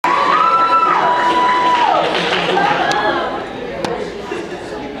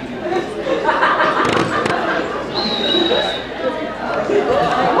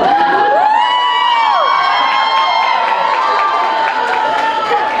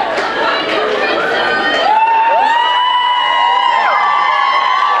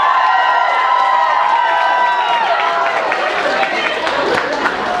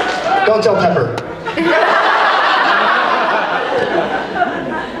Dr. Pepper.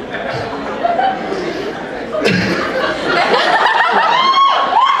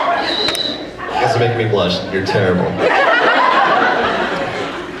 Guess you're making me blush. You're terrible.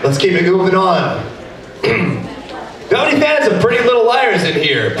 Let's keep it moving on. How many fans of Pretty Little Liars in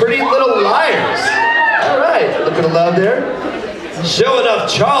here? Pretty Little Liars. All right, looking loud there. Showing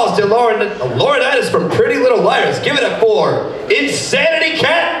off Charles Laurinaitis from Pretty Little Liars. Give it up for Insanity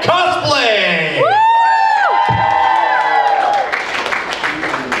Cat Cosplay.